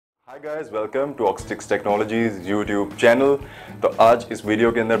Hi guys, welcome to ऑक्सटिक्स technologies YouTube channel. तो आज इस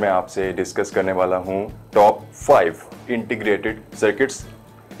वीडियो के अंदर मैं आपसे डिस्कस करने वाला हूँ top 5 integrated circuits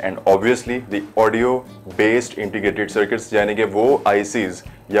and obviously the audio based integrated circuits, यानी कि वो आईसीज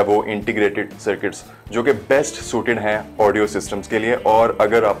या वो इंटीग्रेटेड सर्किट्स जो कि बेस्ट सूटेड हैं ऑडियो सिस्टम्स के लिए। और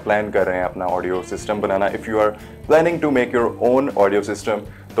अगर आप प्लान कर रहे हैं अपना audio system banana, if you are planning to make your own audio system,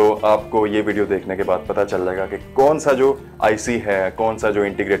 तो आपको ये वीडियो देखने के बाद पता चल जाएगा कि कौन सा जो आईसी है, कौन सा जो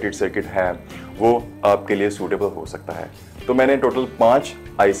इंटीग्रेटेड सर्किट है वो आपके लिए सूटेबल हो सकता है। तो मैंने टोटल 5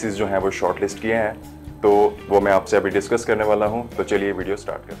 आईसीज जो हैं वो शॉर्टलिस्ट किए हैं, तो वो मैं आपसे अभी डिस्कस करने वाला हूं। तो चलिए वीडियो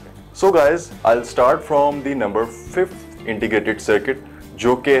स्टार्ट करते हैं। So guys, I will start from the number 5th integrated circuit,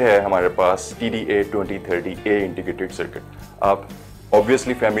 जो कि है हमारे पास TDA2030A इंटीग्रेटेड सर्किट। आप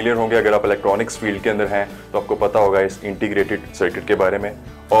ऑब्वियसली फैमिलियर होंगे, अगर आप इलेक्ट्रॉनिक्स फील्ड के अंदर हैं तो आपको पता होगा इस इंटीग्रेटेड सर्किट के बारे में।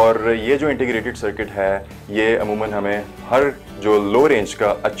 और ये जो इंटीग्रेटेड सर्किट है ये अमूमन हमें हर जो लो रेंज का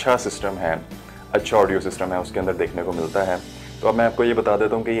अच्छा सिस्टम है, अच्छा ऑडियो सिस्टम है, उसके अंदर देखने को मिलता है। तो अब मैं आपको ये बता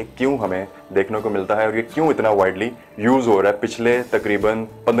देता हूँ कि ये क्यों हमें देखने को मिलता है और ये क्यों इतना वाइडली यूज़ हो रहा है। पिछले तकरीबन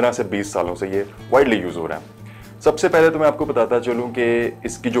 15 से 20 सालों से ये वाइडली यूज़ हो रहा है। सबसे पहले तो मैं आपको बताता चलूँ कि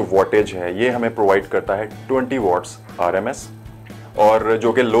इसकी जो वोल्टेज है ये हमें प्रोवाइड करता है 20 वॉट्स RMS, और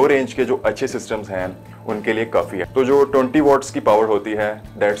जो कि लो रेंज के जो अच्छे सिस्टम्स हैं उनके लिए काफ़ी है। तो जो 20 वॉट्स की पावर होती है,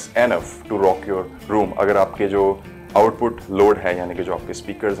 that's enough to rock your room. अगर आपके जो आउटपुट लोड है, यानी कि जो आपके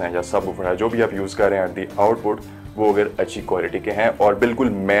स्पीकर्स हैं या सब वूफर है, जो भी आप यूज़ कर रहे हैं एट दी आउटपुट, वो अगर अच्छी क्वालिटी के हैं और बिल्कुल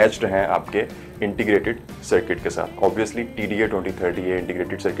मैच्ड हैं आपके इंटीग्रेटेड सर्किट के साथ। ऑब्वियसली TDA2030A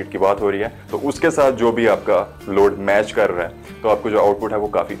इंटीग्रेटेड सर्किट की बात हो रही है, तो उसके साथ जो भी आपका लोड मैच कर रहा है तो आपको जो आउटपुट है वो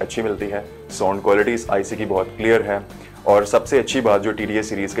काफ़ी अच्छी मिलती है। साउंड क्वालिटी इस आईसी की बहुत क्लियर है। और सबसे अच्छी बात जो TDA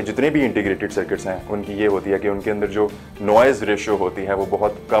सीरीज़ के जितने भी इंटीग्रेटेड सर्किट्स हैं उनकी ये होती है कि उनके अंदर जो नॉइज़ रेशियो होती है वो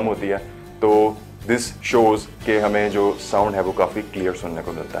बहुत कम होती है। तो दिस शोज़ कि हमें जो साउंड है वो काफ़ी क्लियर सुनने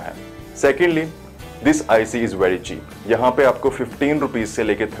को मिलता है। Secondly, this IC is very cheap. यहाँ पे आपको 15 रुपीज़ से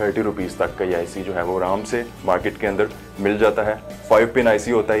लेके 30 रुपीज़ तक का ये आईसी जो है वो आराम से मार्केट के अंदर मिल जाता है। 5 पिन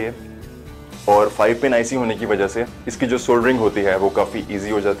आईसी होता है ये, और 5 पिन आईसी होने की वजह से इसकी जो सोल्डरिंग होती है वो काफ़ी इजी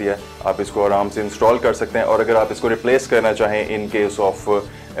हो जाती है। आप इसको आराम से इंस्टॉल कर सकते हैं, और अगर आप इसको रिप्लेस करना चाहें इन केस ऑफ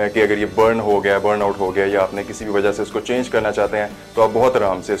कि अगर ये बर्न हो गया, बर्न आउट हो गया, या आपने किसी भी वजह से इसको चेंज करना चाहते हैं, तो आप बहुत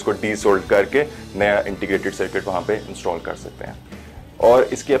आराम से इसको डीसोल्ड करके नया इंटीग्रेटेड सर्किट वहाँ पे इंस्टॉल कर सकते हैं। और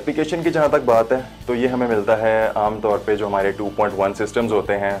इसकी एप्लीकेशन की जहाँ तक बात है तो ये हमें मिलता है आमतौर पे जो हमारे 2.1 सिस्टम्स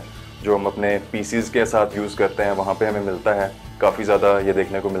होते हैं जो हम अपने PCs के साथ यूज़ करते हैं, वहाँ पे हमें मिलता है काफ़ी ज़्यादा ये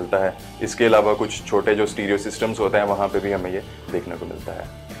देखने को मिलता है। इसके अलावा कुछ छोटे जो स्टीरियो सिस्टम्स होते हैं वहाँ पे भी हमें ये देखने को मिलता है।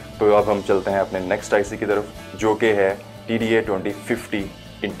 तो अब हम चलते हैं अपने नेक्स्ट आईसी की तरफ, जो कि है TDA2050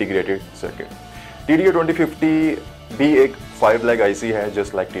 इंटीग्रेटेड सर्किट। TDA2050 भी एक 5 लेग आईसी है,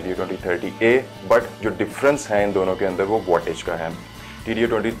 जस्ट लाइक TDA2030A, बट जो डिफरेंस है इन दोनों के अंदर वो वोल्टेज का है।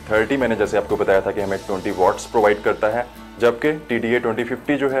 TDA2030 मैंने जैसे आपको बताया था कि हमें 20 वॉट्स प्रोवाइड करता है, जबकि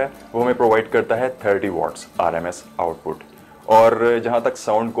TDA2050 जो है वो हमें प्रोवाइड करता है 30 वॉट्स RMS आउटपुट। और जहाँ तक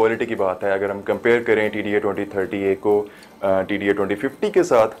साउंड क्वालिटी की बात है, अगर हम कंपेयर करें TDA2030A को TDA2050 के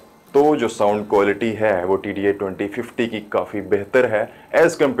साथ, तो जो साउंड क्वालिटी है वो TDA2050 की काफ़ी बेहतर है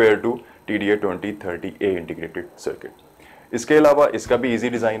as compare to TDA2030A integrated circuit. इसके अलावा इसका भी इजी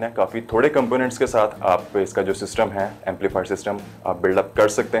डिज़ाइन है, काफ़ी थोड़े कंपोनेंट्स के साथ आप इसका जो सिस्टम है, एम्पलीफायर सिस्टम, आप बिल्डअप कर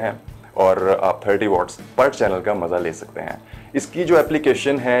सकते हैं और आप 30 वॉट्स पर चैनल का मज़ा ले सकते हैं। इसकी जो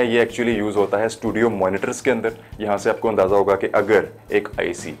एप्लीकेशन है ये एक्चुअली यूज़ होता है स्टूडियो मॉनिटर्स के अंदर। यहाँ से आपको अंदाज़ा होगा कि अगर एक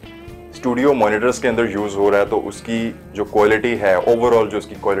आईसी स्टूडियो मॉनिटर्स के अंदर यूज़ हो रहा है तो उसकी जो क्वालिटी है, ओवरऑल जो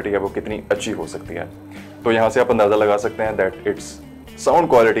उसकी क्वालिटी है वो कितनी अच्छी हो सकती है। तो यहाँ से आप अंदाज़ा लगा सकते हैं that it's sound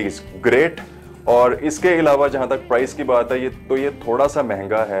quality is great. और इसके अलावा जहाँ तक प्राइस की बात है, ये थोड़ा सा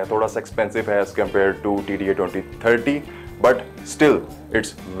महंगा है, थोड़ा सा एक्सपेंसिव है as compare to TDA2030, but still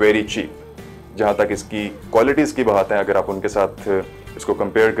it's very cheap. जहाँ तक इसकी क्वालिटीज़ की बात है, अगर आप उनके साथ इसको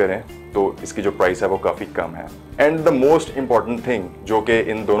कंपेयर करें तो इसकी जो प्राइस है वो काफ़ी कम है। And the most important thing जो कि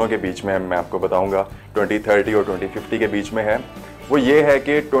इन दोनों के बीच में मैं आपको बताऊँगा, 2030 और 2050 के बीच में है, वो ये है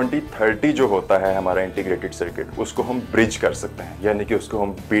कि 2030 जो होता है हमारा इंटीग्रेटेड सर्किट, उसको हम ब्रिज कर सकते हैं, यानी कि उसको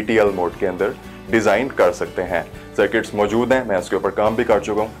हम BTL मोड के अंदर डिज़ाइन कर सकते हैं। सर्किट्स मौजूद हैं, मैं उसके ऊपर काम भी कर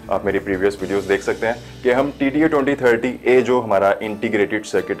चुका हूँ, आप मेरी प्रीवियस वीडियोस देख सकते हैं कि हम TDA2030A जो हमारा इंटीग्रेटेड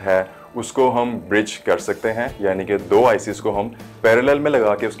सर्किट है उसको हम ब्रिज कर सकते हैं, यानी कि 2 आईसीज को हम पैरेलल में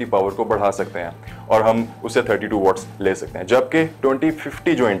लगा के उसकी पावर को बढ़ा सकते हैं और हम उससे 32 वॉट्स ले सकते हैं। जबकि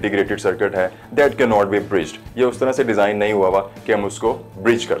 2050 जो इंटीग्रेटेड सर्किट है that can not be bridged, ये उस तरह से डिज़ाइन नहीं हुआ हुआ कि हम उसको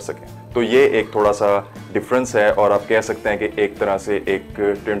ब्रिज कर सकें। तो ये एक थोड़ा सा डिफरेंस है, और आप कह सकते हैं कि एक तरह से एक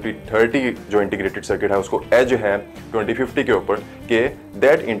 2030 जो इंटीग्रेटेड सर्किट है उसको एज है 2050 के ऊपर कि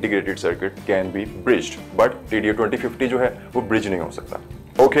that integrated circuit can be bridged, but TDA2050 जो है वो ब्रिज नहीं हो सकता।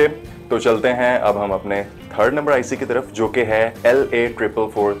 ओके, तो चलते हैं अब हम अपने थर्ड नंबर आईसी की तरफ, जो कि है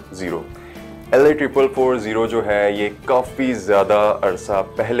LA440। LA440 जो है ये काफ़ी ज़्यादा अरसा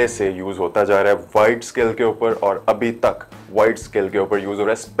पहले से यूज़ होता जा रहा है वाइड स्केल के ऊपर, और अभी तक वाइड स्केल के ऊपर यूज़ हो रहा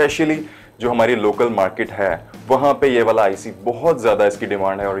है। स्पेशली जो हमारी लोकल मार्केट है वहाँ पे ये वाला आईसी बहुत ज़्यादा इसकी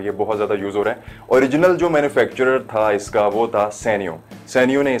डिमांड है और ये बहुत ज़्यादा यूज़ हो रहा है। ओरिजिनल जो मैन्युफैक्चरर था इसका वो था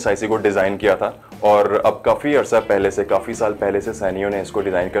सैनियो ने इस आईसी को डिज़ाइन किया था, और अब काफ़ी अरसा पहले से, काफ़ी साल पहले से सैनियो ने इसको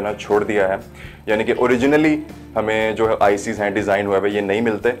डिज़ाइन करना छोड़ दिया है। यानी कि ओरिजिनली हमें जो आईसीज हैं डिज़ाइन हुए हुए ये नहीं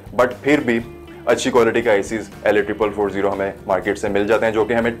मिलते, बट फिर भी अच्छी क्वालिटी के आईसीज LA440 हमें मार्केट से मिल जाते हैं, जो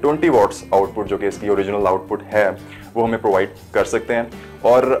कि हमें 20 वॉट्स आउटपुट, जो कि इसकी ओरिजिनल आउटपुट है, वो हमें प्रोवाइड कर सकते हैं।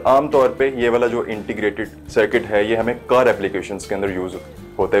 और आमतौर पे ये वाला जो इंटीग्रेटेड सर्किट है ये हमें कार एप्लीकेशंस के अंदर यूज़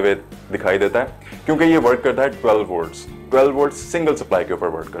होते हुए दिखाई देता है, क्योंकि ये वर्क करता है 12 वोल्ट्स सिंगल सप्लाई के ऊपर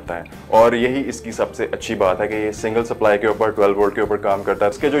वर्क करता है। और यही इसकी सबसे अच्छी बात है कि ये सिंगल सप्लाई के ऊपर 12 वोल्ट के ऊपर काम करता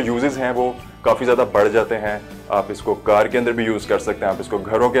है। इसके जो यूजेस हैं वो काफ़ी ज़्यादा बढ़ जाते हैं। आप इसको कार के अंदर भी यूज़ कर सकते हैं, आप इसको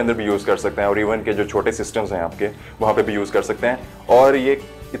घरों के अंदर भी यूज़ कर सकते हैं, और इवन के जो छोटे सिस्टम्स हैं आपके वहाँ पे भी यूज़ कर सकते हैं। और ये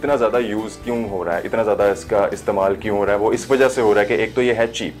इतना ज़्यादा यूज़ क्यों हो रहा है, इतना ज़्यादा इसका इस्तेमाल क्यों हो रहा है, वो इस वजह से हो रहा है कि एक तो ये है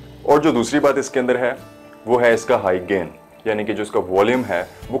चीप, और जो दूसरी बात इसके अंदर है वो है इसका हाई गेन, यानी कि जो इसका वॉल्यूम है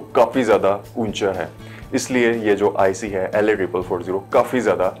वो काफ़ी ज़्यादा ऊंचा है। इसलिए ये जो आईसी है LA440 काफ़ी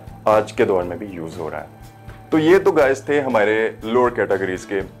ज़्यादा आज के दौर में भी यूज़ हो रहा है। तो ये तो गाइस थे हमारे लोअर कैटेगरीज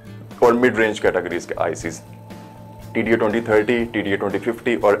के और मिड रेंज कैटेगरीज के आईसीज। TDA2030,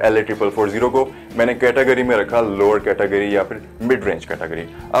 TDA2050 और LA440 को मैंने कैटेगरी में रखा लोअर कैटेगरी या फिर मिड रेंज कैटेगरी।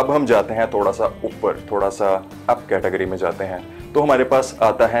 अब हम जाते हैं थोड़ा सा ऊपर, थोड़ा सा अप कैटेगरी में जाते हैं। तो हमारे पास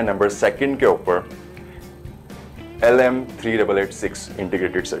आता है नंबर सेकंड के ऊपर LM3886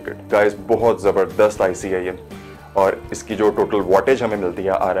 इंटीग्रेटेड सर्किट। गाइस बहुत ज़बरदस्त आईसी है ये, और इसकी जो टोटल वॉटेज हमें मिलती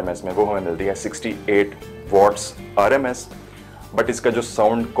है RMS में वो हमें मिलती है 68 वॉट्स RMS। बट इसका जो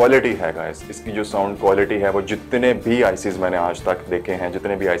साउंड क्वालिटी है गाइस, इसकी जो साउंड क्वालिटी है वो जितने भी आईसीज मैंने आज तक देखे हैं,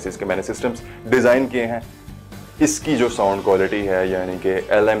 जितने भी आईसीज के मैंने सिस्टम्स डिज़ाइन किए हैं, इसकी जो साउंड क्वालिटी है यानी कि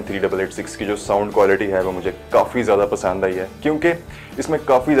LM3886 की जो साउंड क्वालिटी है वो मुझे काफ़ी ज़्यादा पसंद आई है, क्योंकि इसमें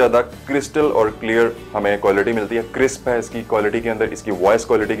काफ़ी ज़्यादा क्रिस्टल और क्लियर हमें क्वालिटी मिलती है। क्रिस्प है इसकी क्वालिटी के अंदर, इसकी वॉइस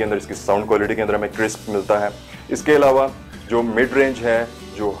क्वालिटी के अंदर, इसकी साउंड क्वालिटी के अंदर हमें क्रिस्प मिलता है। इसके अलावा जो मिड रेंज है,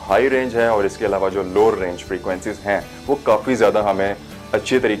 जो हाई रेंज है, और इसके अलावा जो लोअर रेंज फ्रीक्वेंसीज हैं वो काफ़ी ज़्यादा हमें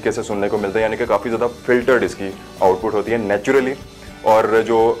अच्छे तरीके से सुनने को मिलते हैं, यानी कि काफ़ी ज़्यादा फिल्टर्ड इसकी आउटपुट होती है नेचुरली। और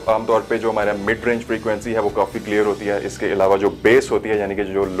जो आमतौर पे जो हमारा मिड रेंज फ्रीक्वेंसी है वो काफ़ी क्लियर होती है। इसके अलावा जो बेस होती है, यानी कि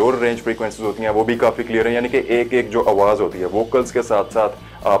जो लोअर रेंज फ्रीक्वेंसीज होती हैं वो भी काफ़ी क्लियर है, यानी कि एक एक जो आवाज़ होती है वोकल्स के साथ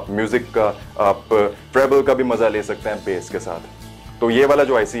साथ आप म्यूज़िक का, आप ट्रेबल का भी मज़ा ले सकते हैं बेस के साथ। तो ये वाला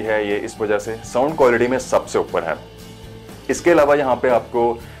जो आईसी है ये इस वजह से साउंड क्वालिटी में सबसे ऊपर है। इसके अलावा यहाँ पे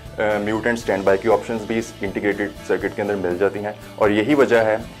आपको म्यूट एंड स्टैंड बाय की ऑप्शंस भी इस इंटीग्रेटेड सर्किट के अंदर मिल जाती हैं, और यही वजह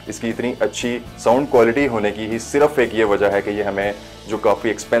है इसकी इतनी अच्छी साउंड क्वालिटी होने की ही सिर्फ एक ये वजह है कि ये हमें जो काफ़ी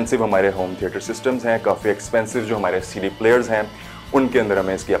एक्सपेंसिव हमारे होम थिएटर सिस्टम्स हैं, काफ़ी एक्सपेंसिव जो हमारे CD प्लेयर्स हैं, उनके अंदर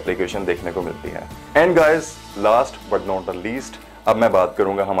हमें इसकी एप्लीकेशन देखने को मिलती है। And guys, last but not the least, अब मैं बात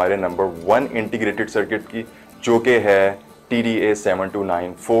करूँगा हमारे नंबर 1 इंटीग्रेटेड सर्किट की, जो कि है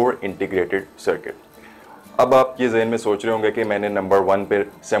TDA7294 इंटीग्रेटेड सर्किट। अब आप ये जहन में सोच रहे होंगे कि मैंने नंबर 1 पे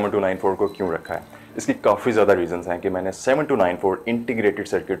 7294 को क्यों रखा है। इसकी काफ़ी ज़्यादा रीजंस हैं कि मैंने 7294 इंटीग्रेटेड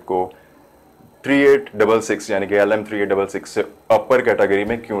सर्किट को 3866 यानी कि LM3866 से अपर कैटेगरी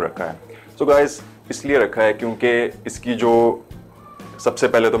में क्यों रखा है। सो गाइस, इसलिए रखा है क्योंकि इसकी जो, सबसे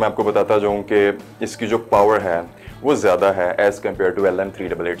पहले तो मैं आपको बताता जाऊँ कि इसकी जो पावर है वो ज़्यादा है as compare to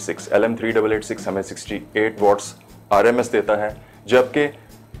LM3886। LM3886 हमें 68 वॉट्स RMS देता है, जबकि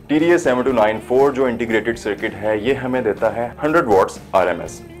TDA7294 जो इंटीग्रेटेड सर्किट है ये हमें देता है 100 वॉट्स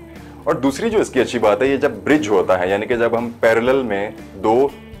RMS। और दूसरी जो इसकी अच्छी बात है, ये जब ब्रिज होता है, यानी कि जब हम पैरेलल में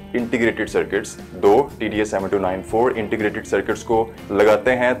दो इंटीग्रेटेड सर्किट्स, दो TDA7294 इंटीग्रेटेड सर्किट्स को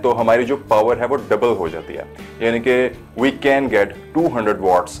लगाते हैं तो हमारी जो पावर है वो डबल हो जाती है, यानी कि we can get 200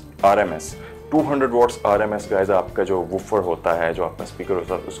 watts RMS। 200 watts RMS guys आपका जो वूफर होता है, जो आपका स्पीकर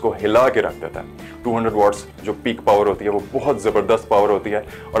होता है, उसको हिला के रख देता है। 200 वॉट्स जो पीक पावर होती है वो बहुत ज़बरदस्त पावर होती है,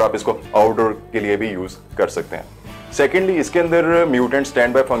 और आप इसको आउटडोर के लिए भी यूज़ कर सकते हैं। सेकेंडली, इसके अंदर mute and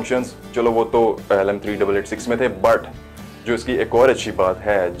stand by functions, चलो वो तो LM3886 में थे, बट जो इसकी एक और अच्छी बात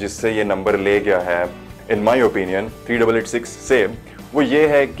है जिससे ये नंबर ले गया है इन माई ओपिनियन 3886 से, वो ये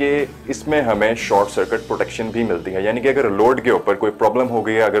है कि इसमें हमें शॉर्ट सर्किट प्रोटेक्शन भी मिलती है। यानी कि अगर लोड के ऊपर कोई प्रॉब्लम हो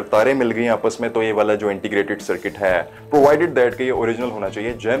गई है, अगर तारें मिल गई आपस में, तो ये वाला जो इंटीग्रेटेड सर्किट है, प्रोवाइडेड दैट कि ये ओरिजिनल होना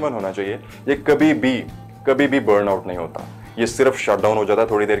चाहिए, जेन्युइन होना चाहिए, ये कभी भी बर्न आउट नहीं होता। ये सिर्फ शट डाउन हो जाता है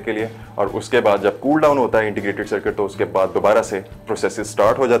थोड़ी देर के लिए, और उसके बाद जब कूल डाउन होता है इंटीग्रेटेड सर्किट तो उसके बाद दोबारा से प्रोसेसेस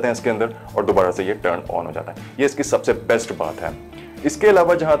स्टार्ट हो जाते हैं इसके अंदर, और दोबारा से ये टर्न ऑन हो जाता है। ये इसकी सबसे बेस्ट बात है। इसके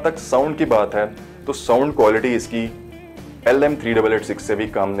अलावा जहाँ तक साउंड की बात है तो साउंड क्वालिटी इसकी LM3886 से भी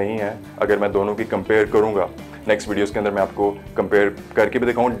कम नहीं है। अगर मैं दोनों की कंपेयर करूँगा, नेक्स्ट वीडियोस के अंदर मैं आपको कंपेयर करके भी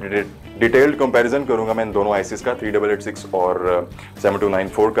दिखाऊँ, डिटेल्ड कंपैरिजन करूँगा मैं इन दोनों आईसीस का, 3886 और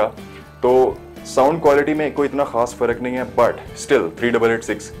 7294 का। तो साउंड क्वालिटी में कोई इतना खास फ़र्क नहीं है, बट स्टिल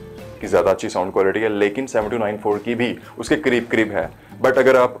 3886 की ज़्यादा अच्छी साउंड क्वालिटी है, लेकिन 7294 की भी उसके करीब करीब है। बट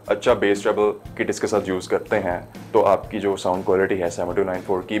अगर आप अच्छा बेस ट्रेबल किट इसके साथ यूज़ करते हैं तो आपकी जो साउंड क्वालिटी है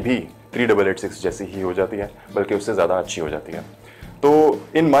 7294 की भी 3886 जैसी ही हो जाती है, बल्कि उससे ज़्यादा अच्छी हो जाती है। तो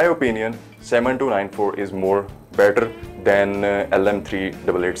इन my opinion 7294 is more better than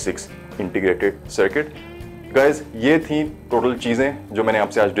LM3886 integrated circuit. Guys, ये थी टोटल चीज़ें जो मैंने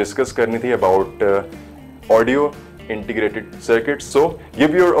आपसे आज डिस्कस करनी थी about audio integrated circuit. So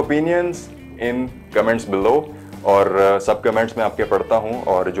give your opinions in comments below, और सब कमेंट्स मैं आपके पढ़ता हूँ,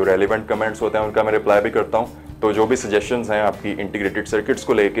 और जो रेलिवेंट कमेंट्स होते हैं उनका मैं रिप्लाई भी करता हूँ। तो जो भी सजेशंस हैं आपकी इंटीग्रेटेड सर्किट्स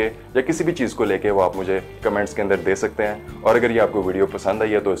को लेके या किसी भी चीज़ को लेके, वो आप मुझे कमेंट्स के अंदर दे सकते हैं। और अगर ये आपको वीडियो पसंद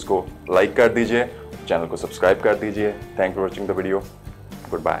आई है तो इसको लाइक कर दीजिए, चैनल को सब्सक्राइब कर दीजिए। Thank you for watching the video.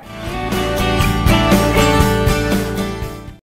 Good bye.